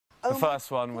The first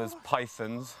one was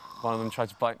pythons. One of them tried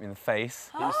to bite me in the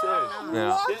face. Are you serious?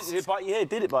 Yeah. Did it bite you here?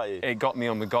 Did it bite you? It got me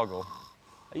on the goggle.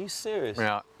 Are you serious?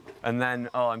 Yeah. And then,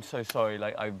 oh, I'm so sorry,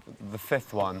 like, the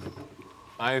fifth one,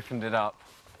 I opened it up,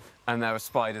 and there were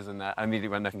spiders in there. I immediately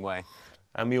went looking away.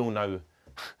 And we all know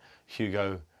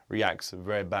Hugo reacts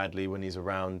very badly when he's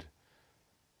around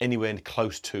anywhere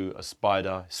close to a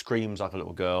spider, screams like a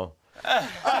little girl.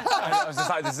 I was just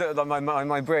like,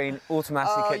 my brain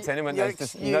automatically kicked in and went, there's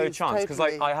just no chance, because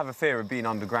like, I have a fear of being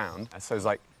underground, so it's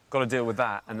like, got to deal with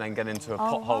that and then get into a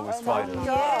pothole with spiders.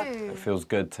 It feels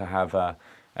good to have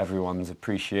everyone's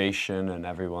appreciation and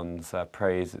everyone's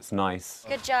praise. It's nice.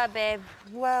 Good job, babe.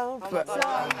 Well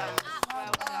done.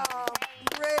 Oh,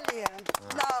 brilliant.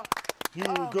 No.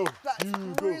 Hugo, That's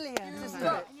brilliant, isn't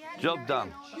it? Job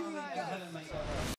done.